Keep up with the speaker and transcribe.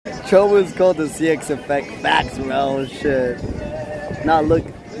trouble is called the CX effect. Facts, bro. Shit. Now look,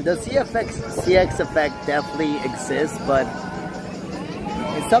 the CX effect definitely exists, but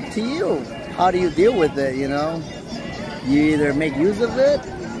it's up to you. How do you deal with it, you know? You either make use of it,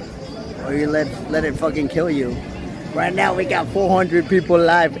 or you let it fucking kill you. Right now we got 400 people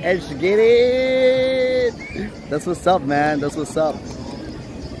live. Edge, get it! That's what's up, man. That's what's up.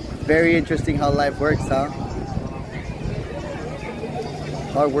 Very interesting how life works, huh?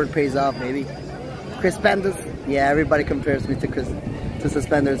 Hard work pays off, maybe. Cris Pandas? Yeah, everybody compares me to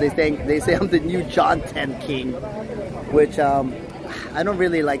Suspenders. They say I'm the new Jawntent king, which I don't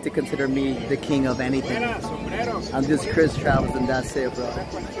really like to consider me the king of anything. I'm just Cris Travels and that's it, bro.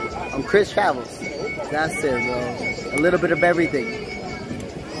 I'm Cris Travels. That's it, bro. A little bit of everything.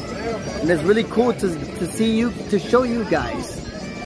 And it's really cool to see you, to show you guys